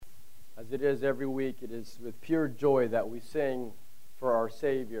as it is every week, it is with pure joy that we sing for our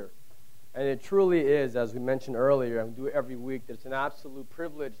Savior. And it truly is, as we mentioned earlier, and we do it every week, that it's an absolute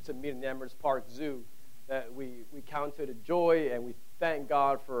privilege to meet in the Amherst Park Zoo, that we count it a joy, and we thank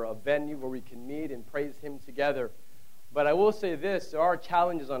God for a venue where we can meet and praise Him together. But I will say this, there are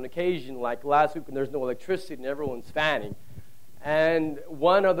challenges on occasion, like last week when there's no electricity and everyone's fanning. And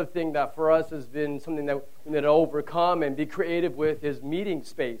one other thing that for us has been something that we need to overcome and be creative with is meeting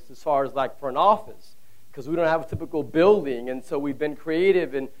space, as far as like for an office, because we don't have a typical building, and so we've been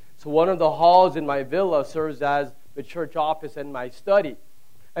creative. And so one of the halls in my villa serves as the church office and my study.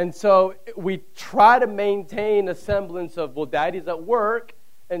 And so we try to maintain a semblance of, well, Daddy's at work,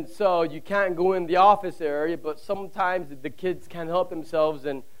 and so you can't go in the office area, but sometimes the kids can't help themselves,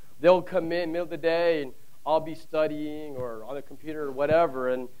 and they'll come in middle of the day, and I'll be studying or on the computer or whatever,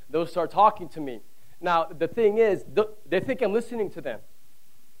 and they'll start talking to me. Now, the thing is, they think I'm listening to them,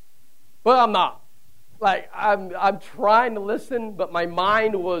 but I'm not. Like, I'm trying to listen, but my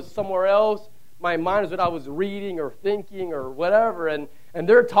mind was somewhere else. My mind is what I was reading or thinking or whatever, and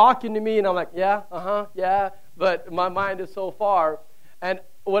they're talking to me, and I'm like, yeah, but my mind is so far. And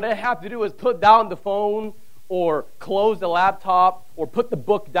what I have to do is put down the phone or close the laptop or put the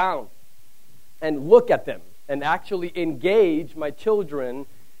book down and look at them and actually engage my children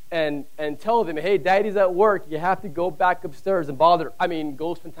and tell them, hey, Daddy's at work. You have to go back upstairs and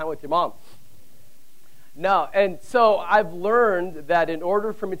go spend time with your mom. No, and so I've learned that in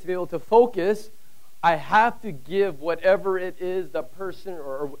order for me to be able to focus, I have to give whatever it is, the person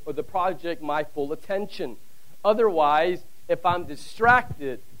or the project, my full attention. Otherwise, if I'm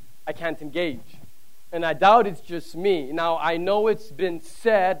distracted, I can't engage. And I doubt it's just me. Now, I know it's been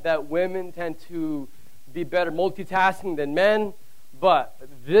said that women tend to be better multitasking than men, but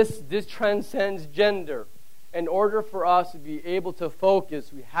this transcends gender. In order for us to be able to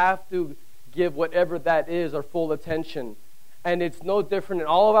focus, we have to give whatever that is our full attention. And it's no different in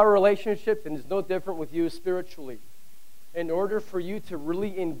all of our relationships, and it's no different with you spiritually. In order for you to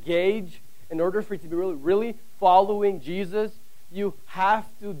really engage, in order for you to be really following Jesus, you have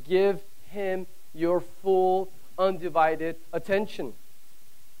to give Him your full, undivided attention.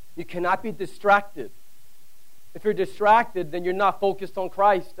 You cannot be distracted. If you're distracted, then you're not focused on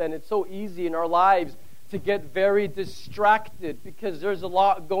Christ. And it's so easy in our lives to get very distracted because there's a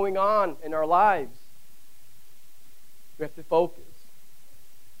lot going on in our lives. We have to focus,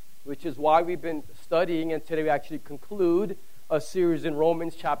 which is why we've been studying, and today we actually conclude a series in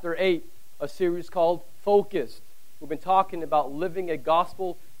Romans chapter 8, a series called Focused. We've been talking about living a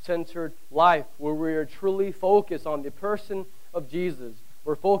gospel-centered life where we are truly focused on the person of Jesus.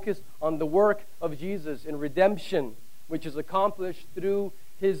 We're focused on the work of Jesus in redemption, which is accomplished through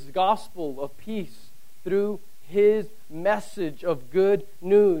His gospel of peace, through His message of good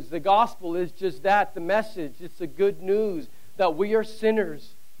news. The gospel is just that, the message. It's the good news that we are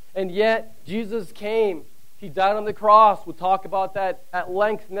sinners. And yet, Jesus came. He died on the cross. We'll talk about that at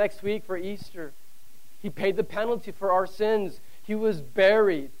length next week for Easter. He paid the penalty for our sins. He was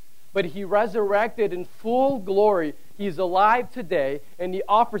buried, but He resurrected in full glory. He's alive today, and He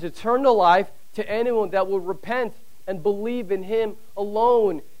offers eternal life to anyone that will repent and believe in Him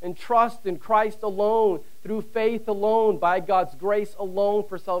alone and trust in Christ alone, through faith alone, by God's grace alone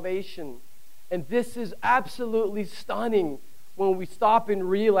for salvation. And this is absolutely stunning when we stop and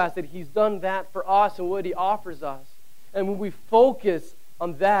realize that He's done that for us and what He offers us. And when we focus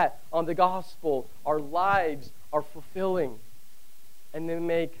on that, on the gospel, our lives are fulfilling and they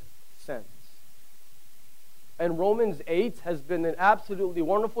make sense. And Romans 8 has been an absolutely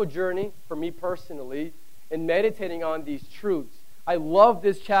wonderful journey for me personally in meditating on these truths. I love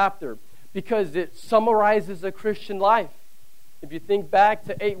this chapter because it summarizes a Christian life. If you think back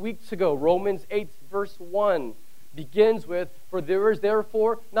to 8 weeks ago, Romans 8 verse 1 begins with, for there is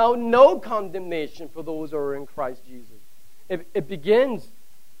therefore now no condemnation for those who are in Christ Jesus. It begins,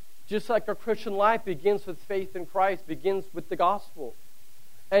 just like our Christian life begins with faith in Christ, begins with the gospel.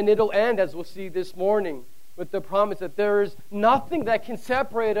 And it'll end, as we'll see this morning, with the promise that there is nothing that can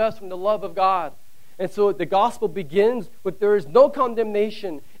separate us from the love of God. And so the gospel begins with there is no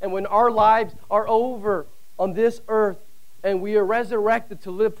condemnation. And when our lives are over on this earth and we are resurrected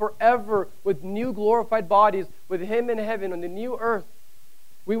to live forever with new glorified bodies with Him in heaven on the new earth,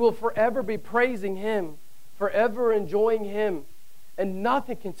 we will forever be praising Him, forever enjoying Him, and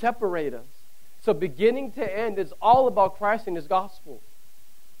nothing can separate us. So beginning to end, it's all about Christ and His gospel.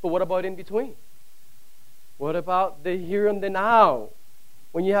 But what about in between? What about the here and the now?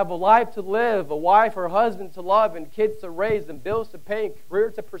 When you have a life to live, a wife or husband to love, and kids to raise, and bills to pay, and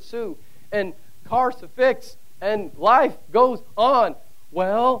career to pursue, and cars to fix, and life goes on.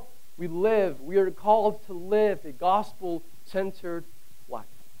 Well, we are called to live a gospel-centered life.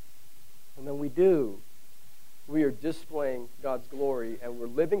 And when we do, we are displaying God's glory, and we're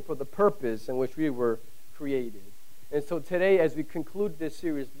living for the purpose in which we were created. And so today, as we conclude this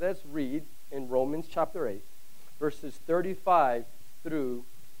series, let's read in Romans chapter 8, verses 35 through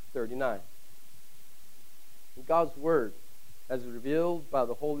 39. God's word, as revealed by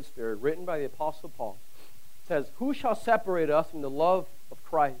the Holy Spirit, written by the Apostle Paul, says, "Who shall separate us from the love of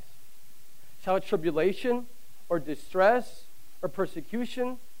Christ? Shall tribulation, or distress, or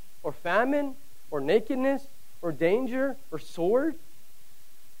persecution, or famine, or nakedness, or danger, or sword?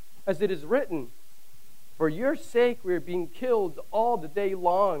 As it is written, for your sake we are being killed all the day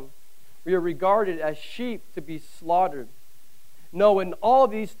long. We are regarded as sheep to be slaughtered. No, in all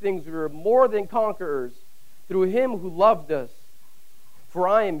these things we are more than conquerors through him who loved us. For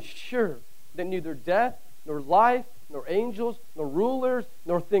I am sure that neither death, nor life, nor angels, nor rulers,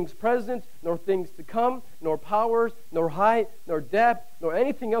 nor things present, nor things to come, nor powers, nor height, nor depth, nor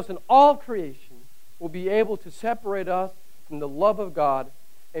anything else in all creation will be able to separate us from the love of God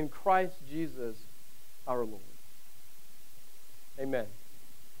in Christ Jesus our Lord." Amen.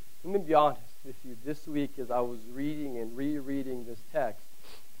 Let me be honest with you. This week, as I was reading and rereading this text,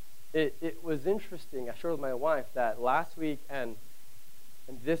 it was interesting. I shared with my wife that last week and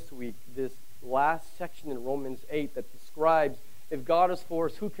this week, this last section in Romans 8 that describes, if God is for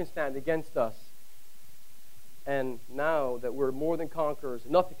us, who can stand against us? And now that we're more than conquerors,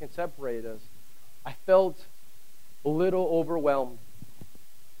 nothing can separate us, I felt a little overwhelmed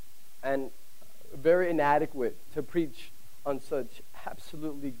and very inadequate to preach on such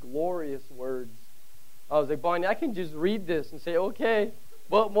absolutely glorious words. I was like, Bonnie, I can just read this and say, okay,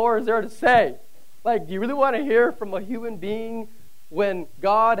 what more is there to say? Like, do you really want to hear from a human being when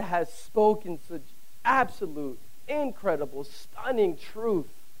God has spoken such absolute, incredible, stunning truth?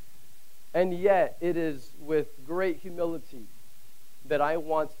 And yet, it is with great humility that I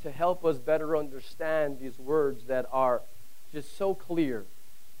want to help us better understand these words that are just so clear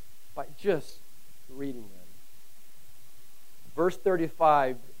by just reading them. Verse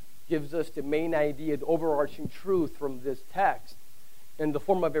 35 gives us the main idea, the overarching truth from this text in the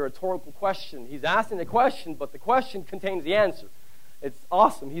form of a rhetorical question. He's asking the question, but the question contains the answer. It's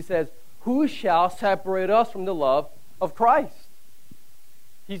awesome. He says, "Who shall separate us from the love of Christ?"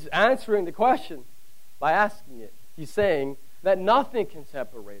 He's answering the question by asking it. He's saying that nothing can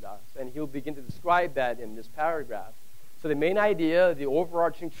separate us, and he'll begin to describe that in this paragraph. So the main idea, the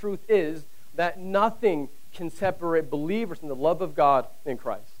overarching truth is that nothing can separate believers from the love of God in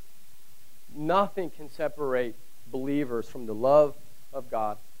Christ. Nothing can separate believers from the love of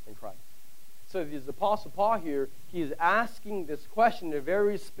God in Christ. So the Apostle Paul here, he is asking this question in a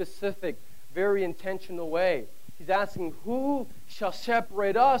very specific, very intentional way. He's asking, who shall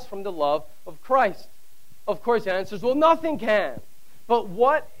separate us from the love of Christ? Of course, the answer is, well, nothing can. But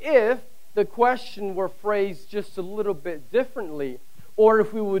what if the question were phrased just a little bit differently? Or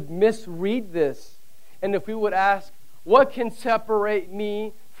if we would misread this, and if we would ask, what can separate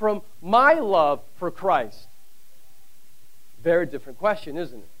me from my love for Christ? Very different question,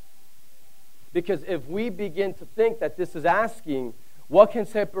 isn't it? Because if we begin to think that this is asking, what can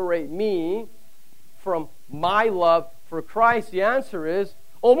separate me from my love for Christ? The answer is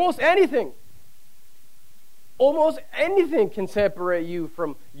almost anything. Almost anything can separate you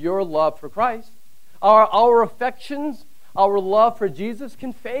from your love for Christ. Our affections, our love for Jesus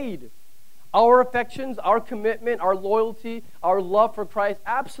can fade. Our affections, our commitment, our loyalty, our love for Christ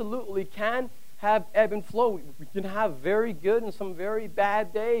absolutely can have ebb and flow. We can have very good and some very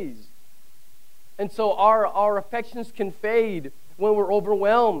bad days. And so our affections can fade when we're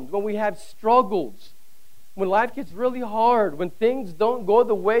overwhelmed, when we have struggles, when life gets really hard, when things don't go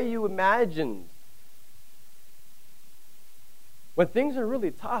the way you imagined, when things are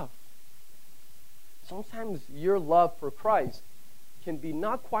really tough. Sometimes your love for Christ can be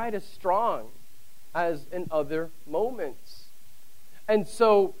not quite as strong as in other moments. And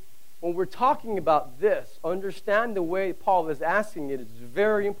so when we're talking about this, understand the way Paul is asking it is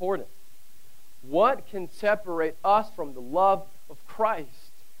very important. What can separate us from the love of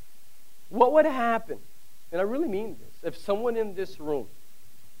Christ? What would happen, and I really mean this, if someone in this room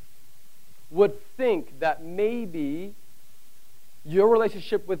would think that maybe your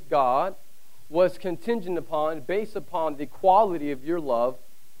relationship with God was contingent upon, based upon the quality of your love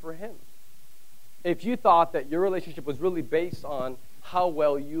for Him? If you thought that your relationship was really based on how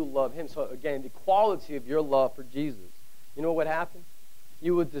well you love Him, so again, the quality of your love for Jesus, you know what would happen?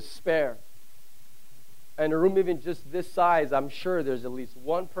 You would despair. And a room even just this size, I'm sure there's at least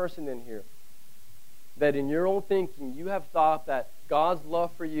one person in here that in your own thinking, you have thought that God's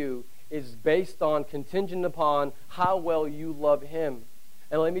love for you is based on, contingent upon how well you love Him.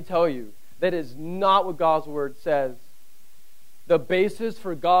 And let me tell you, that is not what God's Word says. The basis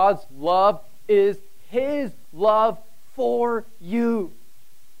for God's love is His love for you.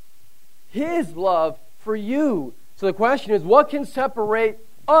 His love for you. So the question is, what can separate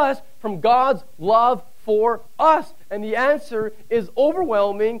us from God's love for us? And the answer is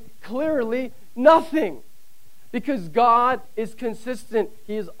overwhelming, clearly, nothing. Because God is consistent.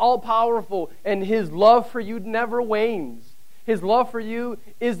 He is all-powerful. And His love for you never wanes. His love for you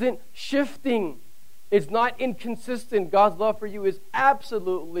isn't shifting. It's not inconsistent. God's love for you is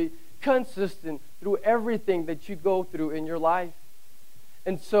absolutely consistent through everything that you go through in your life.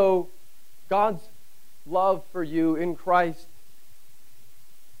 And so, God's love for you in Christ,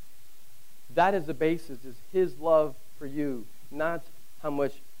 that is the basis, is His love for you, not how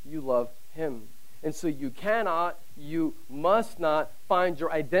much you love Him. And so you must not find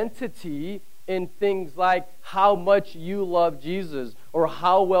your identity in things like how much you love Jesus or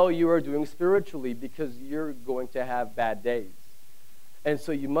how well you are doing spiritually, because you're going to have bad days. And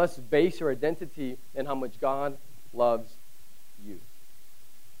so you must base your identity in how much God loves you.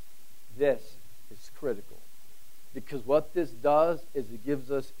 This is critical, because what this does is it gives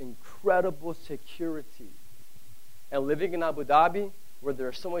us incredible security. And living in Abu Dhabi, where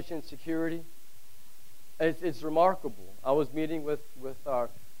there's so much insecurity, it's remarkable. I was meeting with our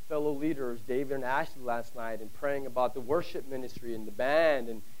fellow leaders, David and Ashley, last night, and praying about the worship ministry and the band,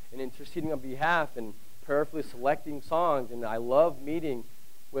 and interceding on behalf and prayerfully selecting songs. And I love meeting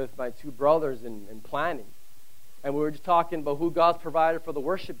with my two brothers and planning. And we were just talking about who God's provided for the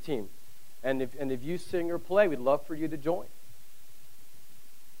worship team. And if you sing or play, we'd love for you to join.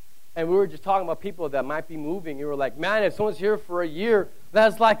 And we were just talking about people that might be moving. You were like, man, if someone's here for a year,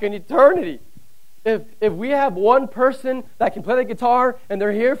 that's like an eternity. If we have one person that can play the guitar and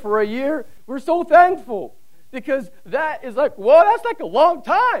they're here for a year, we're so thankful. Because that is like, well, that's like a long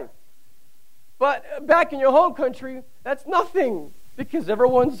time. But back in your home country, that's nothing. Because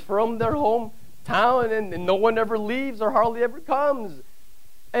everyone's from their hometown and no one ever leaves or hardly ever comes.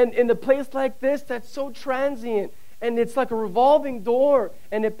 And in a place like this, that's so transient. And it's like a revolving door.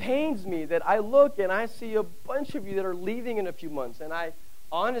 And it pains me that I look and I see a bunch of you that are leaving in a few months. And I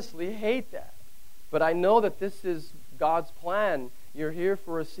honestly hate that. But I know that this is God's plan. You're here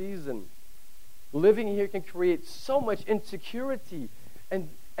for a season. Living here can create so much insecurity. And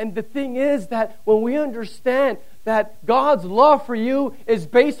the thing is that when we understand that God's love for you is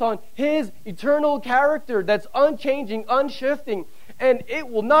based on His eternal character that's unchanging, unshifting, and it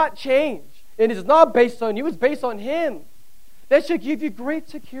will not change. And it's not based on you, it's based on Him. That should give you great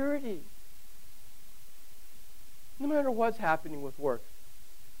security. No matter what's happening with work.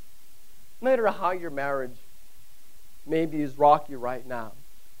 No matter how your marriage maybe is rocky right now.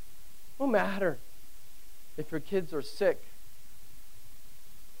 No matter if your kids are sick.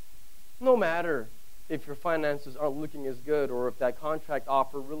 No matter if your finances aren't looking as good or if that contract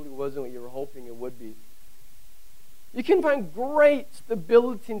offer really wasn't what you were hoping it would be. You can find great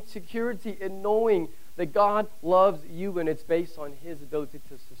stability and security in knowing that God loves you and it's based on His ability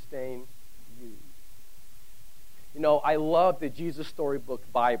to sustain you. You know, I love the Jesus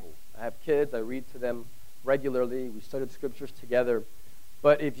Storybook Bible. I have kids, I read to them regularly, we studied scriptures together.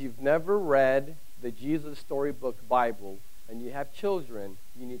 But if you've never read the Jesus Storybook Bible and you have children,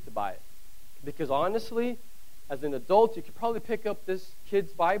 you need to buy it. Because honestly, as an adult, you could probably pick up this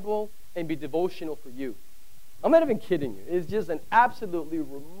kid's Bible and be devotional for you. I'm not even kidding you. It's just an absolutely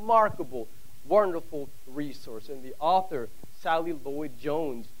remarkable, wonderful resource. And the author, Sally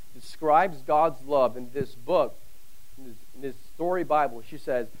Lloyd-Jones, describes God's love in this book, in this story Bible. She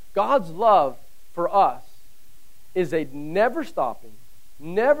says, God's love for us is a never stopping,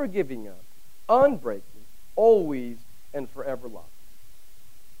 never giving up, unbreaking, always and forever love.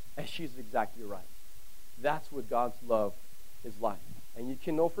 And she's exactly right. That's what God's love is like. And you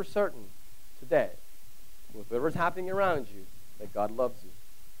can know for certain today, with whatever's happening around you, that God loves you.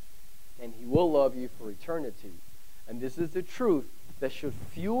 And He will love you for eternity. And this is the truth that should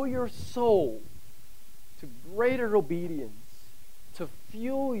fuel your soul to greater obedience, to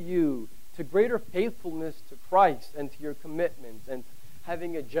fuel you to greater faithfulness to Christ and to your commitments and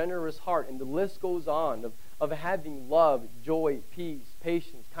having a generous heart. And the list goes on of having love, joy, peace,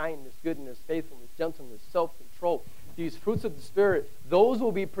 patience, kindness, goodness, faithfulness, gentleness, self-control. These fruits of the Spirit, those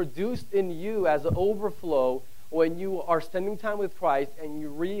will be produced in you as an overflow when you are spending time with Christ and you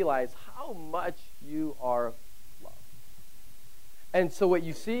realize how much you are loved. And so what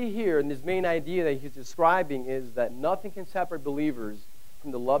you see here in this main idea that he's describing is that nothing can separate believers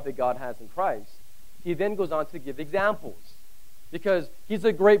from the love that God has in Christ. He then goes on to give examples. because he's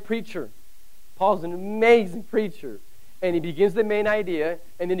a great preacher. Paul's an amazing preacher. And he begins the main idea,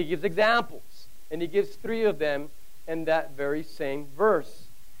 and then he gives examples. And he gives 3 of them in that very same verse.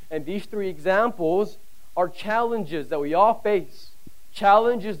 And these 3 examples are challenges that we all face.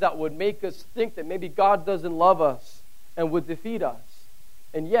 Challenges that would make us think that maybe God doesn't love us and would defeat us.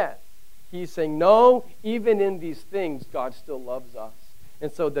 And yet, he's saying, no, even in these things, God still loves us.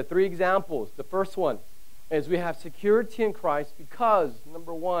 And so the 3 examples, the first one is we have security in Christ because,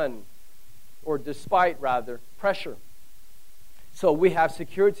 number 1, or despite rather, pressure. So we have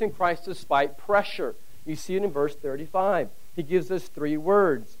security in Christ despite pressure. You see it in verse 35. He gives us 3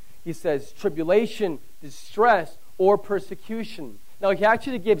 words. He says tribulation, distress, or persecution. Now he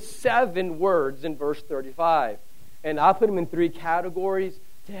actually gives 7 words in verse 35. And I'll put them in 3 categories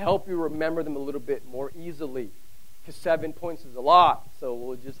to help you remember them a little bit more easily. Because 7 points is a lot, so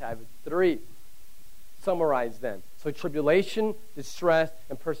we'll just have it 3. Summarize them. So tribulation, distress,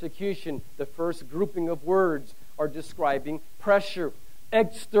 and persecution, the first grouping of words, are describing pressure,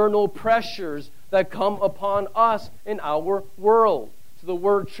 external pressures that come upon us in our world. So the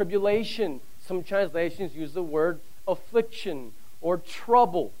word tribulation, some translations use the word affliction or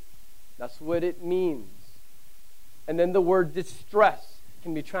trouble. That's what it means. And then the word distress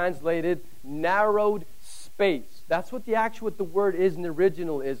can be translated narrowed space. That's what the word is in the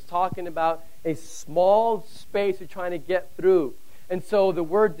original, is talking about a small space you're trying to get through. And so the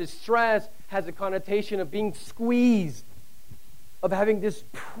word distress has a connotation of being squeezed, of having this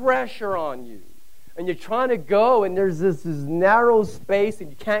pressure on you. And you're trying to go, and there's this narrow space, and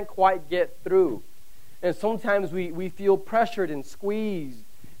you can't quite get through. And sometimes we feel pressured and squeezed.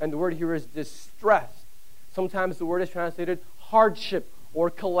 And the word here is distressed. Sometimes the word is translated hardship or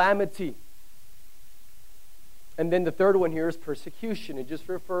calamity. And then the third one here is persecution. It just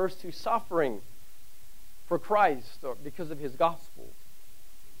refers to suffering for Christ or because of his gospel.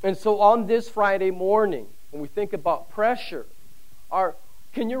 And so on this Friday morning, when we think about pressure,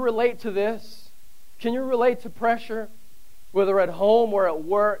 can you relate to this? Can you relate to pressure, whether at home or at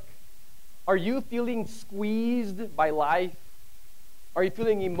work? Are you feeling squeezed by life? Are you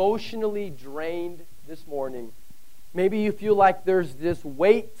feeling emotionally drained this morning? Maybe you feel like there's this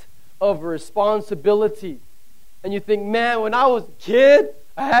weight of responsibility. And you think, man, when I was a kid,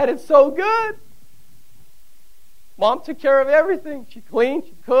 I had it so good. Mom took care of everything. She cleaned,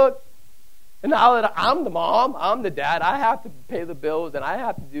 she cooked. And now that I'm the mom, I'm the dad, I have to pay the bills and I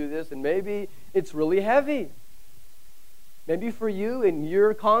have to do this. And maybe it's really heavy. Maybe for you, in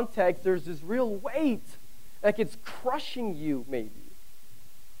your context, there's this real weight. Like it's crushing you, maybe.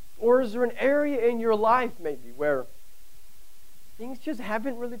 Or is there an area in your life, maybe, where things just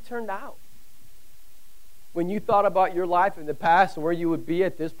haven't really turned out? When you thought about your life in the past and where you would be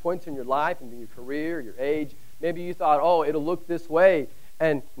at this point in your life and in your career, your age, maybe you thought, oh, it'll look this way.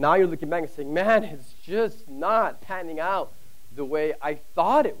 And now you're looking back and saying, man, it's just not panning out the way I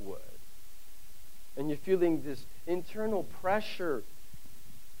thought it would. And you're feeling this internal pressure.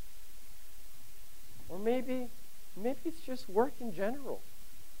 Or maybe it's just work in general.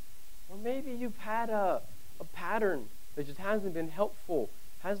 Or maybe you've had a pattern that just hasn't been helpful,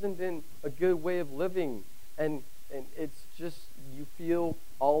 hasn't been a good way of living. And it's just, you feel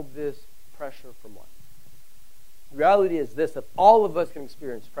all this pressure from life. The reality is this, that all of us can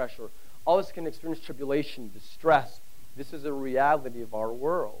experience pressure. All of us can experience tribulation, distress. This is a reality of our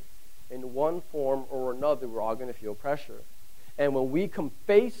world. In one form or another, we're all going to feel pressure. And when we come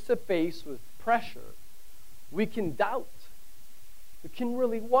face to face with pressure, we can doubt. We can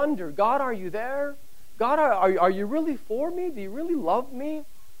really wonder, God, are you there? God, are you really for me? Do you really love me?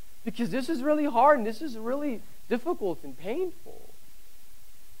 Because this is really hard and this is really difficult and painful.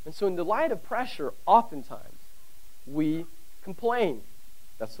 And so in the light of pressure, oftentimes, we complain.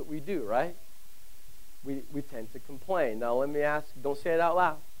 That's what we do, right? We tend to complain. Now let me ask, don't say it out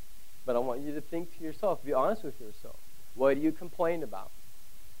loud, but I want you to think to yourself, be honest with yourself. What do you complain about?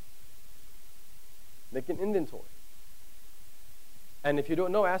 Make an inventory. And if you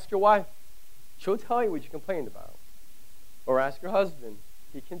don't know, ask your wife. She'll tell you what you complained about. Or ask your husband.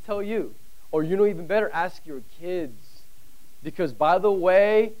 He can tell you. Or you know even better, ask your kids. Because by the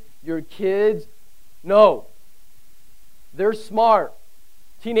way, your kids know. They're smart.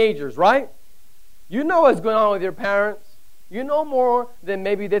 Teenagers, right? You know what's going on with your parents. You know more than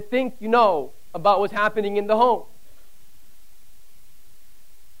maybe they think you know about what's happening in the home.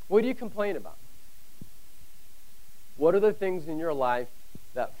 What do you complain about? What are the things in your life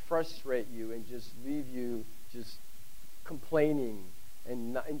that frustrate you and just leave you just complaining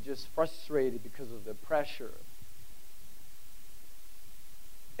and just frustrated because of the pressure?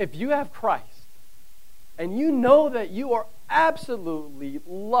 If you have Christ and you know that you are absolutely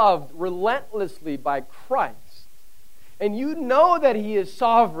loved relentlessly by Christ, and you know that He is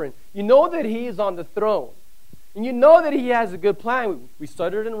sovereign, you know that He is on the throne, and you know that He has a good plan. We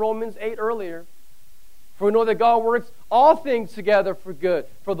studied in Romans 8 earlier. For we know that God works all things together for good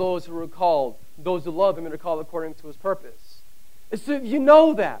for those who are called, those who love Him and are called according to His purpose. And so if you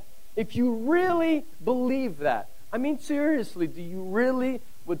know that, if you really believe that, I mean seriously, do you really,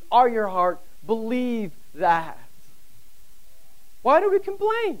 with all your heart, believe that? Why do we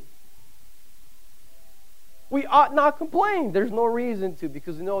complain? We ought not complain. There's no reason to,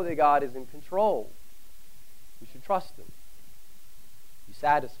 because we know that God is in control. We should trust Him. Be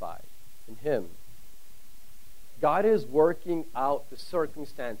satisfied in Him. God is working out the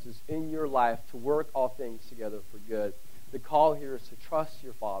circumstances in your life to work all things together for good. The call here is to trust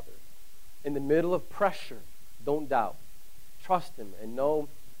your Father. In the middle of pressure, don't doubt. Trust Him and know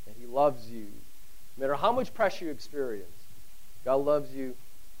that He loves you. No matter how much pressure you experience, God loves you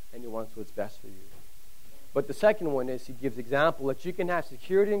and He wants what's best for you. But the second one is He gives example that you can have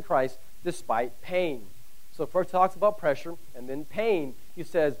security in Christ despite pain. So first he talks about pressure and then pain. He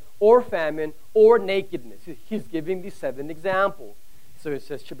says, or famine or nakedness. He's giving these 7 examples. So it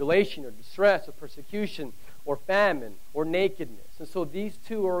says tribulation or distress or persecution or famine or nakedness. And so these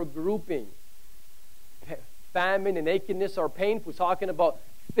two are a grouping. Famine and nakedness are painful. We're talking about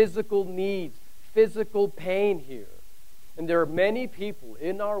physical needs, physical pain here. And there are many people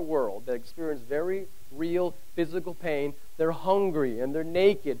in our world that experience very real physical pain. They're hungry and they're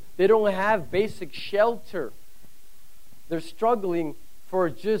naked. They don't have basic shelter. They're struggling for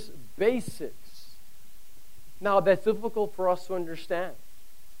just basics. Now, that's difficult for us to understand.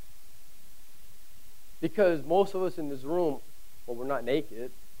 Because most of us in this room, well, we're not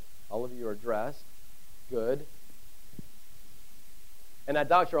naked. All of you are dressed. Good. And I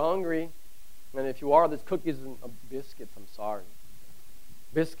doubt you're hungry. And if you are, there's cookies and biscuits, I'm sorry.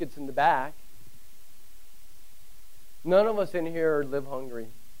 Biscuits in the back. None of us in here live hungry.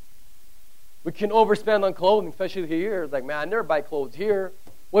 We can overspend on clothing, especially here. It's like, man, I never buy clothes here.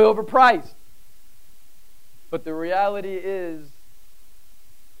 Way overpriced. But the reality is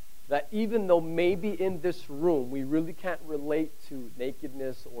that even though maybe in this room we really can't relate to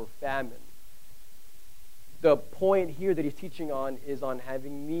nakedness or famine, the point here that he's teaching on is on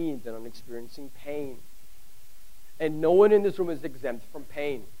having needs and on experiencing pain. And no one in this room is exempt from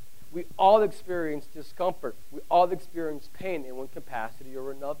pain. We all experience discomfort. We all experience pain in one capacity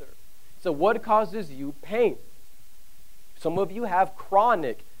or another. So what causes you pain? Some of you have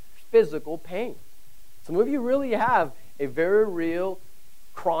chronic physical pain. Some of you really have a very real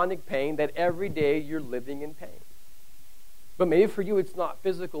chronic pain that every day you're living in pain. But maybe for you it's not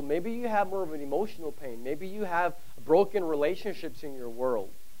physical. Maybe you have more of an emotional pain. Maybe you have broken relationships in your world.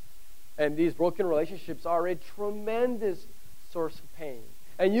 And these broken relationships are a tremendous source of pain.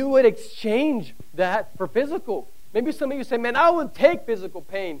 And you would exchange that for physical. Maybe some of you say, man, I would take physical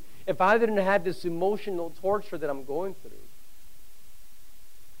pain if I didn't have this emotional torture that I'm going through.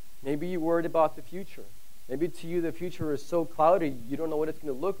 Maybe you're worried about the future. Maybe to you the future is so cloudy, you don't know what it's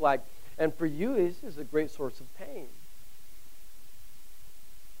going to look like. And for you, this is a great source of pain.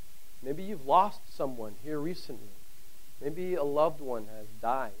 Maybe you've lost someone here recently. Maybe a loved one has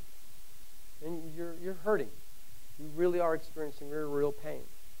died. And you're hurting. You really are experiencing very real pain.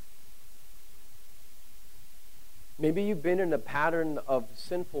 Maybe you've been in a pattern of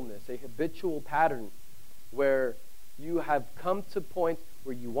sinfulness, a habitual pattern where you have come to a point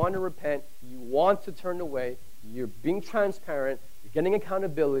where you want to repent, you want to turn away, you're being transparent, you're getting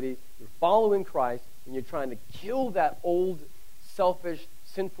accountability, you're following Christ, and you're trying to kill that old, selfish,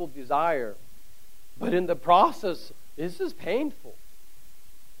 sinful desire. But in the process, this is painful.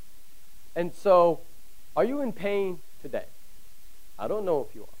 And so, are you in pain today? I don't know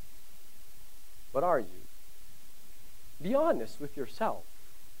if you are. But are you? Be honest with yourself.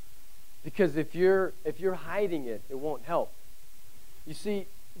 Because if you're hiding it, it won't help. You see,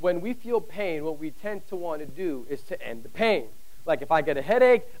 when we feel pain, what we tend to want to do is to end the pain. Like if I get a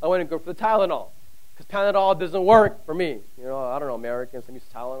headache, I want to go for the Tylenol. Because Panadol doesn't work for me. You know, I don't know, Americans, some use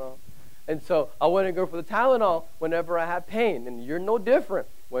Tylenol. And so I want to go for the Tylenol whenever I have pain. And you're no different.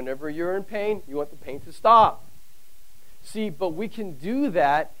 Whenever you're in pain, you want the pain to stop. See, but we can do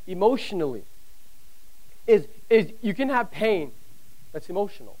that emotionally. Is you can have pain that's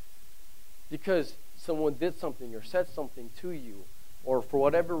emotional. Because someone did something or said something to you, or for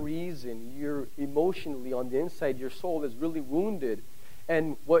whatever reason, you're emotionally on the inside, your soul is really wounded.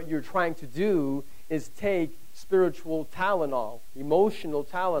 And what you're trying to do is take spiritual Tylenol, emotional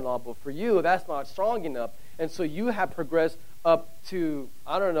Tylenol, but for you, that's not strong enough. And so you have progressed up to,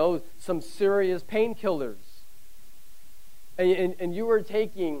 I don't know, some serious painkillers. And you were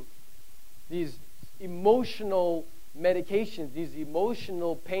taking these emotional medications, these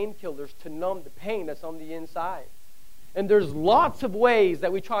emotional painkillers to numb the pain that's on the inside. And there's lots of ways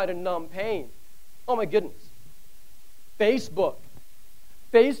that we try to numb pain. Oh my goodness. Facebook.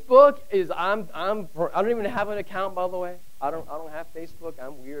 Facebook is, I don't even have an account, by the way. I don't have Facebook.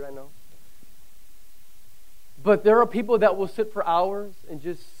 I'm weird, I know. But there are people that will sit for hours and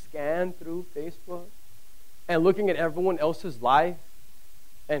just scan through Facebook and looking at everyone else's life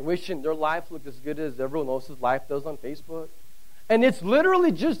and wishing their life looked as good as everyone else's life does on Facebook. And it's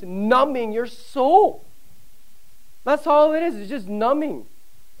literally just numbing your soul. That's all it is. It's just numbing.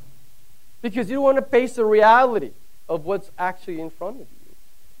 Because you don't want to face the reality of what's actually in front of you.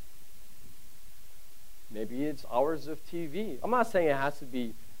 Maybe it's hours of TV. I'm not saying it has to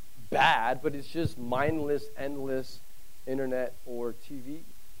be bad, but it's just mindless, endless internet or TV,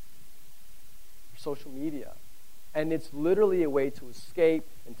 or social media. And it's literally a way to escape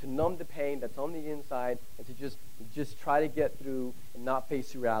and to numb the pain that's on the inside and to just try to get through and not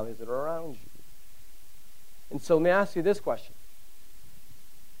face the realities that are around you. And so let me ask you this question.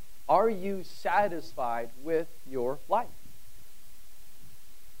 Are you satisfied with your life?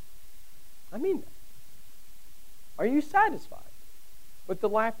 I mean that. Are you satisfied with the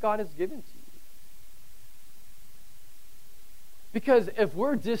life God has given to you? Because if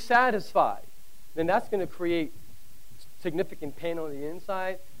we're dissatisfied, then that's going to create significant pain on the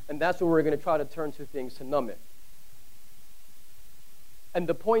inside, and that's when we're going to try to turn to things to numb it. And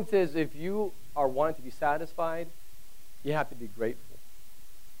the point is, if you are wanting to be satisfied, you have to be grateful.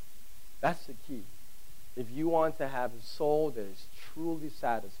 That's the key. If you want to have a soul that is truly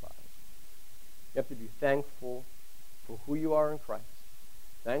satisfied, you have to be thankful for who you are in Christ,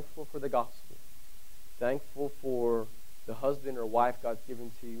 thankful for the gospel, thankful for the husband or wife God's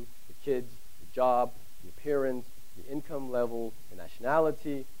given to you, the kids, the job, the appearance, the income level, the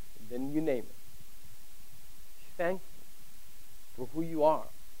nationality, and then you name it. Be thankful for who you are,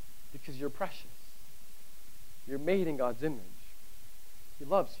 because you're precious. You're made in God's image. He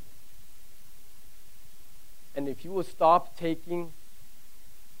loves you. And if you will stop taking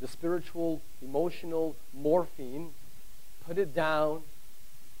the spiritual, emotional morphine, put it down,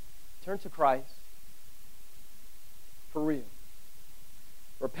 turn to Christ, for real.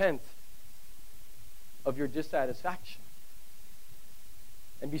 Repent of your dissatisfaction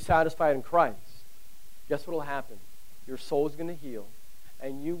and be satisfied in Christ. Guess what will happen? Your soul is going to heal,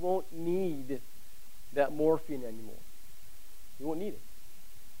 and you won't need that morphine anymore. You won't need it.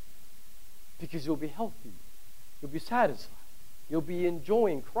 Because you'll be healthy. You'll be satisfied. You'll be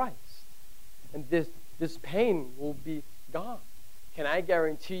enjoying Christ. And this pain will be gone. Can I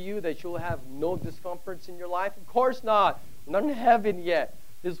guarantee you that you'll have no discomforts in your life? Of course not. We're not in heaven yet.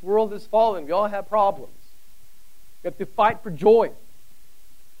 This world is fallen. We all have problems. You have to fight for joy.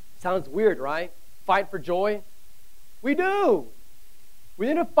 Sounds weird, right? Fight for joy? We do. We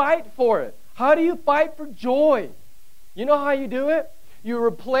need to fight for it. How do you fight for joy? You know how you do it? You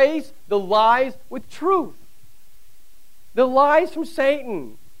replace the lies with truth. The lies from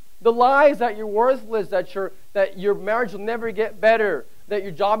Satan. The lies that you're worthless, that your marriage will never get better, that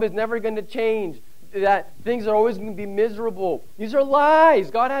your job is never going to change, that things are always going to be miserable. These are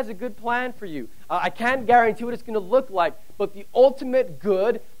lies. God has a good plan for you. I can't guarantee what it's going to look like, but the ultimate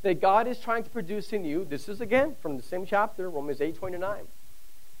good that God is trying to produce in you, this is again from the same chapter, Romans 8:29.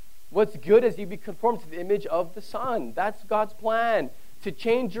 What's good is you be conformed to the image of the Son. That's God's plan, to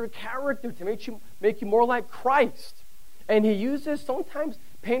change your character, to make you more like Christ. And He uses sometimes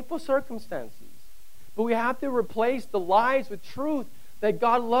painful circumstances. But we have to replace the lies with truth, that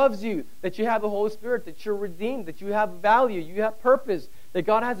God loves you, that you have the Holy Spirit, that you're redeemed, that you have value, you have purpose, that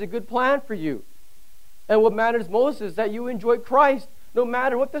God has a good plan for you. And what matters most is that you enjoy Christ no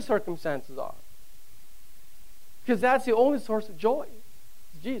matter what the circumstances are. Because that's the only source of joy.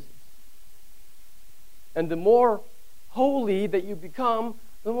 It's Jesus. And the more holy that you become,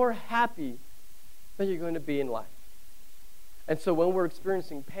 the more happy that you're going to be in life. And so when we're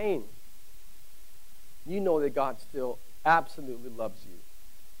experiencing pain, you know that God still absolutely loves you.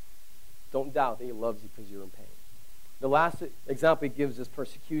 Don't doubt that He loves you because you're in pain. The last example He gives is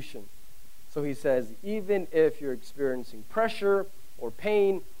persecution. So He says, even if you're experiencing pressure or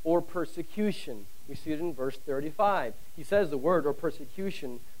pain or persecution, we see it in verse 35. He says the word or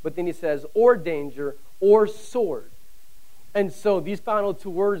persecution, but then He says or danger or sword. And so these final two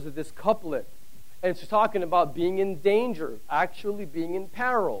words of this couplet, and it's talking about being in danger, actually being in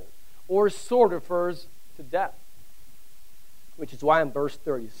peril, or sword refers to death. Which is why in verse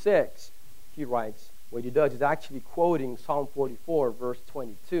 36, he writes, What he does is actually quoting Psalm 44, verse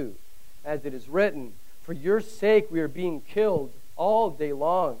 22. As it is written, "For your sake we are being killed all day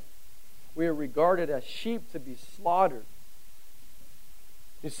long. We are regarded as sheep to be slaughtered."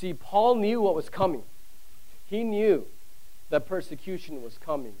 You see, Paul knew what was coming. He knew that persecution was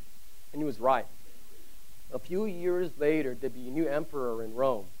coming, and he was right. A few years later, there'd be a new emperor in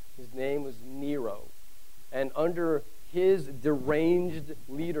Rome. His name was Nero. And under his deranged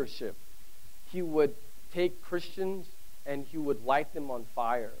leadership, he would take Christians and he would light them on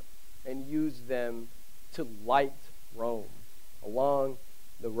fire and use them to light Rome along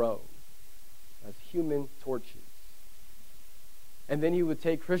the road as human torches. And then he would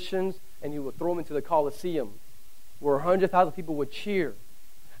take Christians and he would throw them into the Colosseum, where 100,000 people would cheer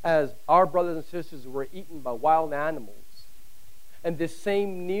as our brothers and sisters were eaten by wild animals. And this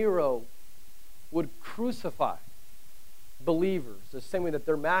same Nero would crucify believers the same way that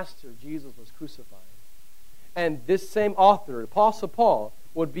their master, Jesus, was crucified. And this same author, Apostle Paul,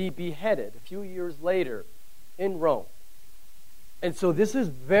 would be beheaded a few years later in Rome. And so this is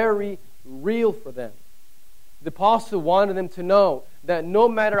very real for them. The apostle wanted them to know that no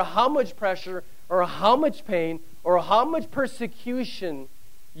matter how much pressure or how much pain or how much persecution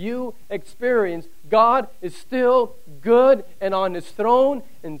you experience, God is still good and on his throne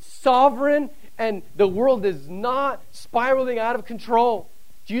and sovereign, and the world is not spiraling out of control.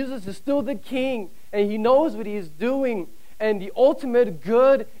 Jesus is still the king, and he knows what he is doing. And the ultimate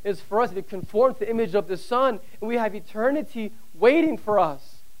good is for us to be conformed to the image of the Son, and we have eternity waiting for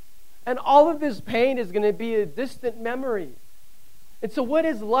us. And all of this pain is going to be a distant memory. And so what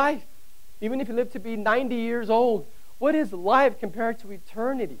is life? Even if you live to be 90 years old, what is life compared to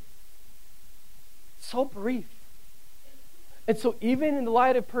eternity? So brief. And so even in the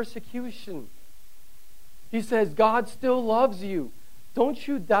light of persecution, he says, God still loves you. Don't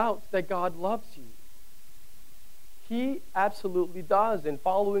you doubt that God loves you. He absolutely does. And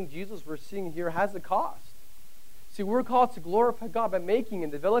following Jesus, we're seeing here, has a cost. See, we're called to glorify God by making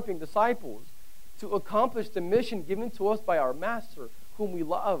and developing disciples to accomplish the mission given to us by our Master, whom we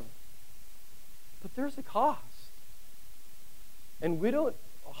love. But there's a cost. And we don't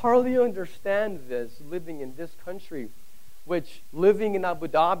hardly understand this living in this country, which living in Abu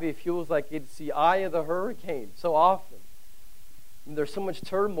Dhabi feels like it's the eye of the hurricane so often. And there's so much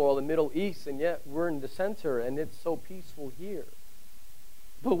turmoil in the Middle East, and yet we're in the center, and it's so peaceful here.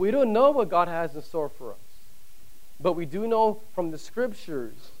 But we don't know what God has in store for us. But we do know from the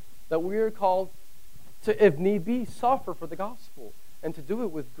Scriptures that we are called to, if need be, suffer for the gospel, and to do it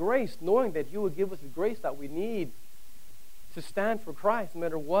with grace, knowing that he will give us the grace that we need to stand for Christ, no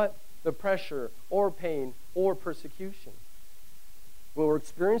matter what the pressure or pain or persecution. When we're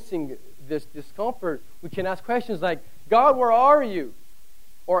experiencing this discomfort, we can ask questions like, God, where are you?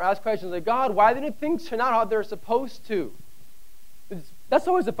 Or ask questions like, God, why didn't things turn out how they're supposed to? That's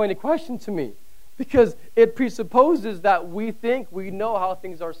always a funny question to me, because it presupposes that we think we know how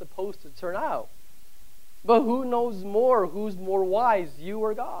things are supposed to turn out. But who knows more? Who's more wise, you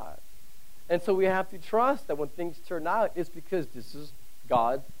or God? And so we have to trust that when things turn out, it's because this is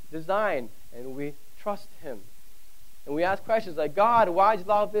God's design, and we trust him. And we ask questions like, God, why did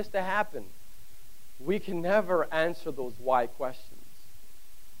you allow this to happen? We can never answer those why questions.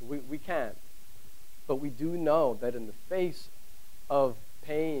 We can't. But we do know that in the face of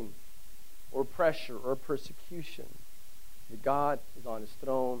pain or pressure or persecution, that God is on his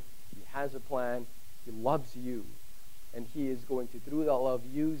throne, he has a plan, he loves you, and he is going to, through that love,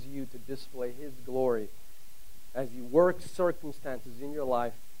 use you to display his glory as he works circumstances in your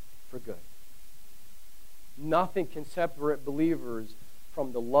life for good. Nothing can separate believers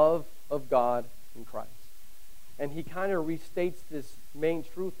from the love of God in Christ. And he kind of restates this main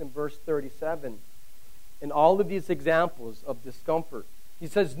truth in verse 37. In all of these examples of discomfort, he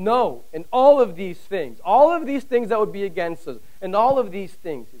says, no, in all of these things that would be against us, and all of these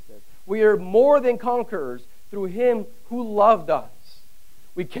things, he says, we are more than conquerors through him who loved us.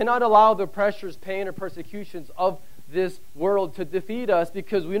 We cannot allow the pressures, pain, or persecutions of this world to defeat us,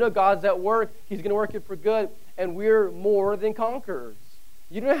 because we know God's at work. He's going to work it for good, and we're more than conquerors.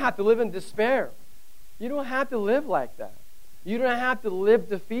 You don't have to live in despair. You don't have to live like that. You don't have to live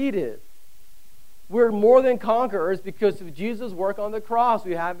defeated. We're more than conquerors because of Jesus' work on the cross.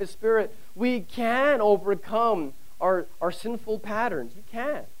 We have his Spirit. We can overcome our sinful patterns. We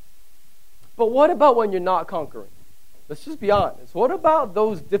can. But what about when you're not conquering? Let's just be honest. What about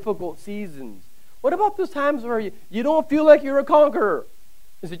those difficult seasons? What about those times where you don't feel like you're a conqueror?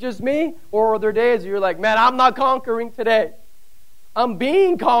 Is it just me? Or are there days where you're like, man, I'm not conquering today. I'm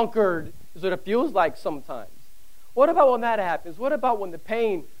being conquered, is what it feels like sometimes. What about when that happens? What about when the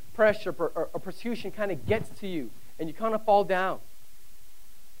pain pressure or persecution kind of gets to you and you kind of fall down.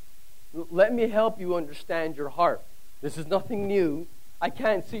 Let me help you understand your heart. This is nothing new. I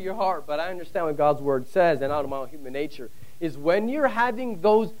can't see your heart, but I understand what God's Word says, and out of my own human nature, is when you're having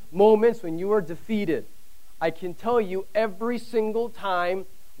those moments when you are defeated, I can tell you every single time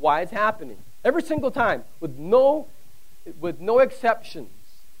why it's happening. Every single time, with no exceptions.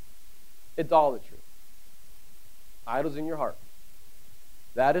 Idolatry. Idols in your heart.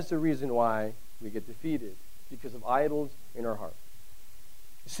 That is the reason why we get defeated, because of idols in our heart.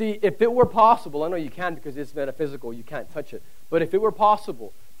 See, if it were possible, I know you can't because it's metaphysical, you can't touch it, but if it were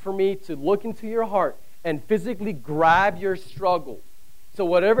possible for me to look into your heart and physically grab your struggle, so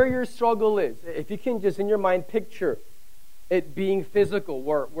whatever your struggle is, if you can just in your mind picture it being physical,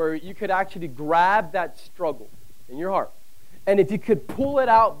 where you could actually grab that struggle in your heart, and if you could pull it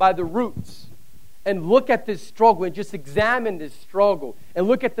out by the roots and look at this struggle and just examine this struggle and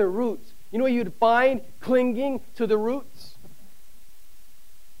look at the roots, you know what you'd find clinging to the roots?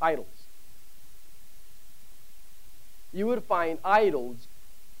 Idols. You would find idols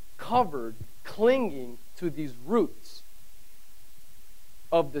covered, clinging to these roots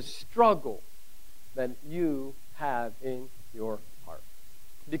of the struggle that you have in your heart.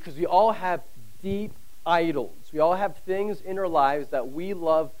 Because we all have deep idols. We all have things in our lives that we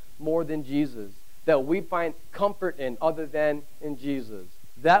love more than Jesus, that we find comfort in other than in Jesus.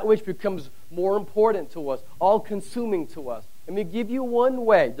 That which becomes more important to us, all-consuming to us. Let me give you one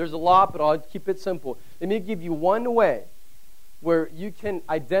way. There's a lot, but I'll keep it simple. Let me give you one way where you can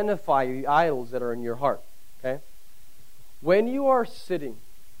identify the idols that are in your heart. Okay? When you are sitting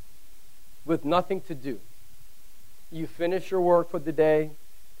with nothing to do, you finish your work for the day,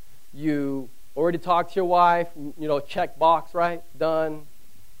 you already talked to your wife, check box, right? Done.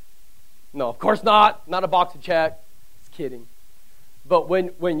 No, of course not. Not a box to check. Just kidding. But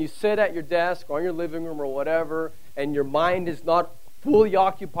when you sit at your desk or in your living room or whatever, and your mind is not fully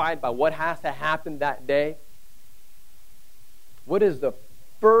occupied by what has to happen that day, what is the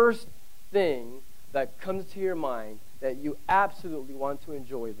first thing that comes to your mind that you absolutely want to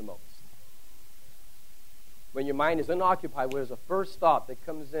enjoy the most? When your mind is unoccupied, what is the first thought that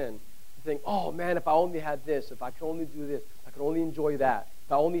comes in? You think, oh man, if I only had this, if I could only do this, if I could only enjoy that,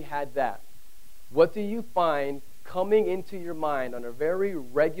 if I only had that. What do you find coming into your mind on a very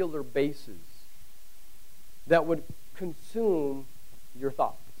regular basis that would consume your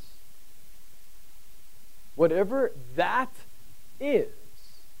thoughts? Whatever that is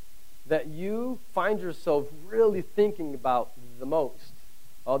that you find yourself really thinking about the most,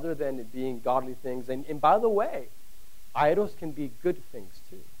 other than it being godly things. And by the way, idols can be good things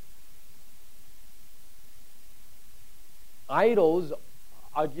too. Idols,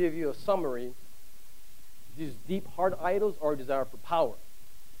 I'll give you a summary. These deep heart idols are a desire for power,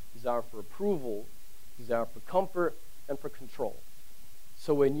 desire for approval, desire for comfort, and for control.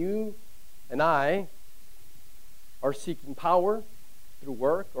 So when you and I are seeking power through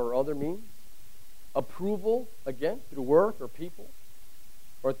work or other means, approval, again, through work or people,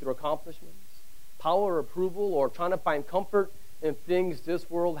 or through accomplishments, power, approval, or trying to find comfort in things this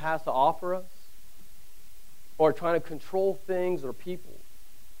world has to offer us, or trying to control things or people,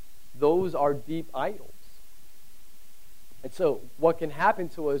 those are deep idols. And so what can happen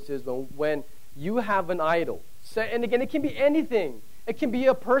to us is when you have an idol, and again, it can be anything. It can be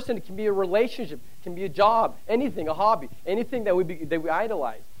a person, it can be a relationship, it can be a job, anything, a hobby, anything that we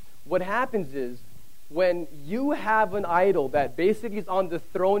idolize. What happens is when you have an idol that basically is on the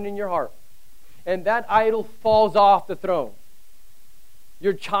throne in your heart, and that idol falls off the throne,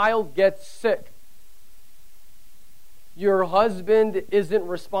 your child gets sick, your husband isn't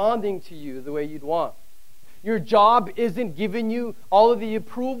responding to you the way you'd want, your job isn't giving you all of the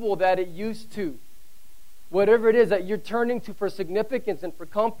approval that it used to, whatever it is that you're turning to for significance and for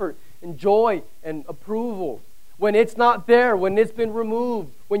comfort and joy and approval, when it's not there, when it's been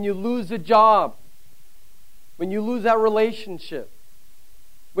removed, when you lose a job, when you lose that relationship,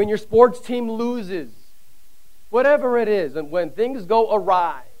 when your sports team loses, whatever it is, and when things go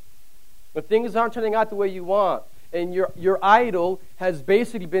awry, when things aren't turning out the way you want, and your idol has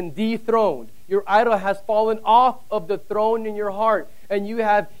basically been dethroned, your idol has fallen off of the throne in your heart, and you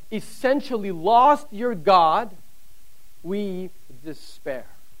have essentially lost your God, we despair.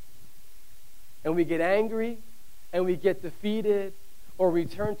 And we get angry, and we get defeated, or we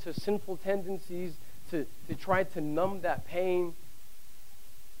turn to sinful tendencies to try to numb that pain.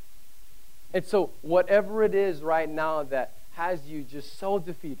 And so whatever it is right now that has you just so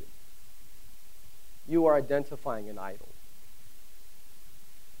defeated, you are identifying an idol.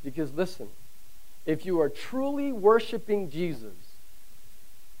 Because listen, if you are truly worshiping Jesus,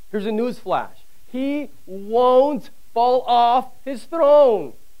 Here's a news flash. He won't fall off his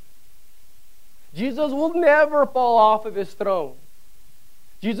throne. Jesus will never fall off of his throne.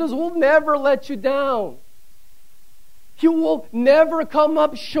 Jesus will never let you down. He will never come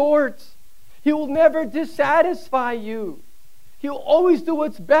up short. He will never dissatisfy you. He will always do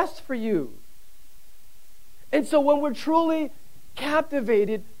what's best for you. And so when we're truly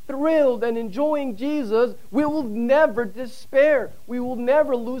captivated, thrilled, and enjoying Jesus, we will never despair. We will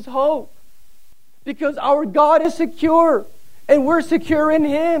never lose hope. Because our God is secure, and we're secure in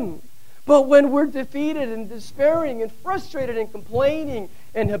Him. But when we're defeated and despairing and frustrated and complaining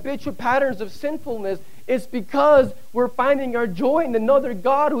and habitual patterns of sinfulness, it's because we're finding our joy in another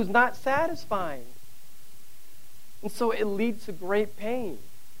God who's not satisfying. And so it leads to great pain,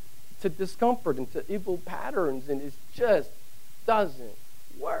 to discomfort, and to evil patterns, and it just doesn't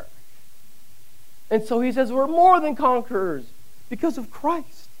work. And so he says we're more than conquerors because of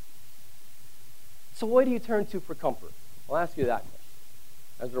Christ. So what do you turn to for comfort? I'll ask you that question.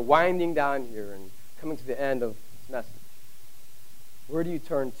 As we're winding down here and coming to the end of this message, where do you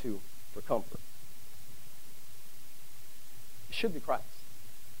turn to for comfort? It should be Christ.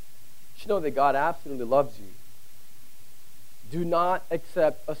 You should know that God absolutely loves you. Do not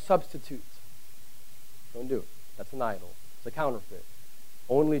accept a substitute. Don't do it. That's an idol. It's a counterfeit.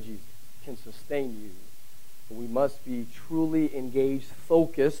 Only Jesus can sustain you. And we must be truly engaged,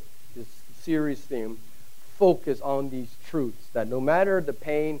 focused, this series theme, focus on these truths, that no matter the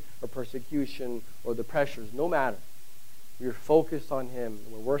pain or persecution or the pressures, no matter, we're focused on Him,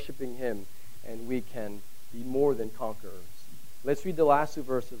 we're worshiping Him, and we can be more than conquerors. Let's read the last two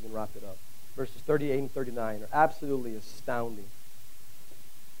verses and wrap it up. Verses 38 and 39 are absolutely astounding.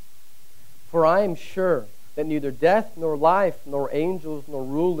 For I am sure that neither death, nor life, nor angels, nor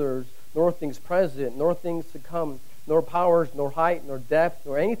rulers, nor things present, nor things to come, nor powers, nor height, nor depth,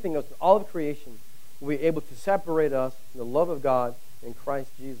 nor anything else in all of creation will be able to separate us from the love of God in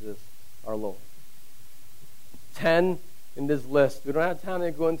Christ Jesus our Lord. 10 in this list. We don't have time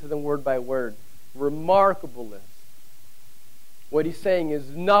to go into them word by word. Remarkable list. What he's saying is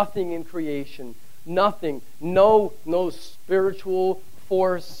nothing in creation, nothing, no spiritual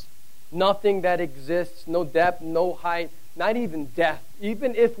force, nothing that exists, no depth, no height, not even death.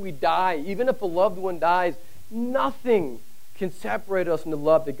 Even if we die, even if a loved one dies, nothing can separate us from the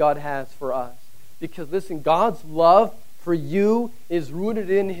love that God has for us. Because listen, God's love for you is rooted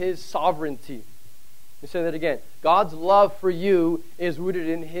in His sovereignty. Let me say that again. God's love for you is rooted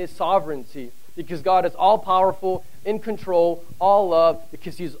in His sovereignty. Because God is all-powerful, in control, all love.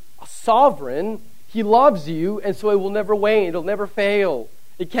 Because He's sovereign, He loves you, and so it will never wane. It'll never fail.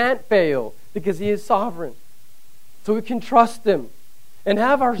 It can't fail because He is sovereign. So we can trust Him and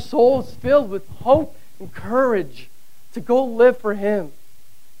have our souls filled with hope and courage to go live for Him,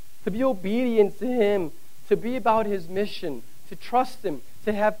 to be obedient to Him, to be about His mission, to trust Him,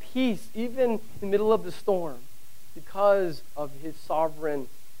 to have peace even in the middle of the storm because of His sovereign,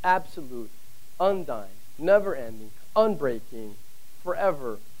 absolute, undying, never-ending, unbreaking,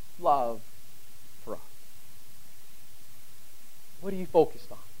 forever love for us. What are you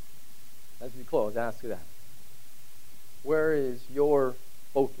focused on? As we close, ask you that. Where is your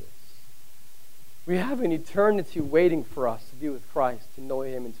focus? We have an eternity waiting for us to be with Christ, to know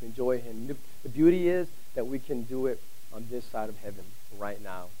Him and to enjoy Him. The beauty is that we can do it on this side of heaven right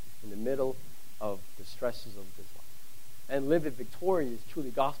now, in the middle of the stresses of this life, and live a victorious, truly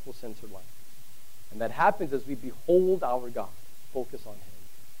gospel-centered life. And that happens as we behold our God, focus on Him.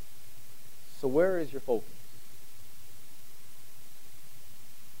 So where is your focus?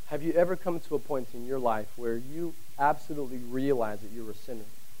 Have you ever come to a point in your life where you absolutely realize that you're a sinner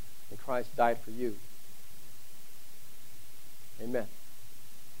and Christ died for you? Amen.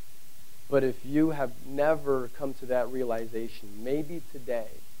 But if you have never come to that realization, maybe today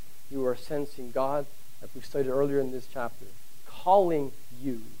you are sensing God, as we studied earlier in this chapter, calling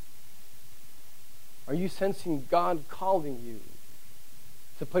you. Are you sensing God calling you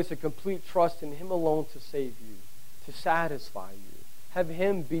to place a complete trust in Him alone to save you, to satisfy you? Have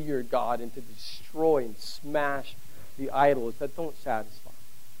Him be your God and to destroy and smash the idols that don't satisfy.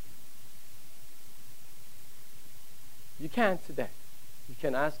 You can today. You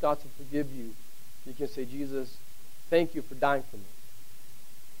can ask God to forgive you. You can say, Jesus, thank you for dying for me.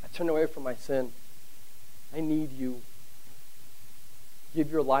 I turn away from my sin. I need you.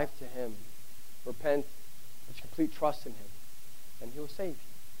 Give your life to Him. Repent, put complete trust in Him, and He'll save you.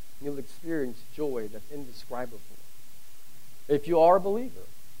 And you'll experience joy that's indescribable. If you are a believer,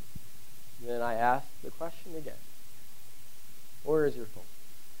 then I ask the question again. Where is your focus?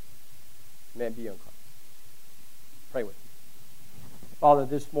 May it be on Christ. Pray with me. Father,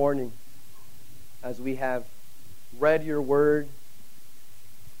 this morning, as we have read your word,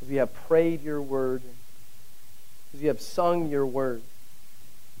 as we have prayed your word, as we have sung your word,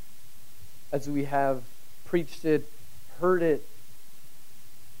 as we have preached it, heard it,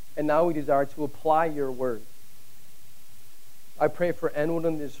 and now we desire to apply your word. I pray for anyone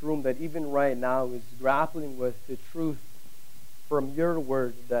in this room that even right now is grappling with the truth from your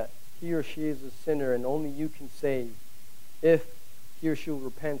word that he or she is a sinner and only you can save if he or she will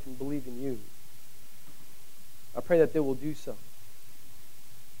repent and believe in you. I pray that they will do so.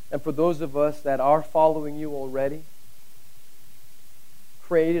 And for those of us that are following you already,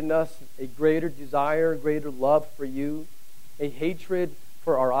 create in us a greater desire, greater love for you, a hatred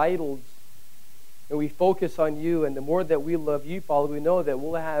for our idols, and we focus on you, and the more that we love you, Father, we know that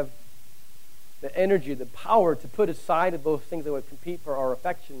we'll have the energy, the power to put aside of those things that would compete for our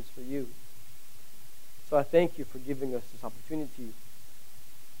affections for you. So I thank you for giving us this opportunity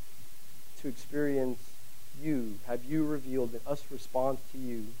to experience you, have you revealed, and us respond to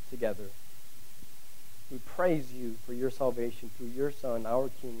you together. We praise you for your salvation through your Son, our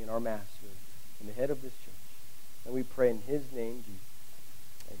King and our Master, and the head of this church. And we pray in his name, Jesus.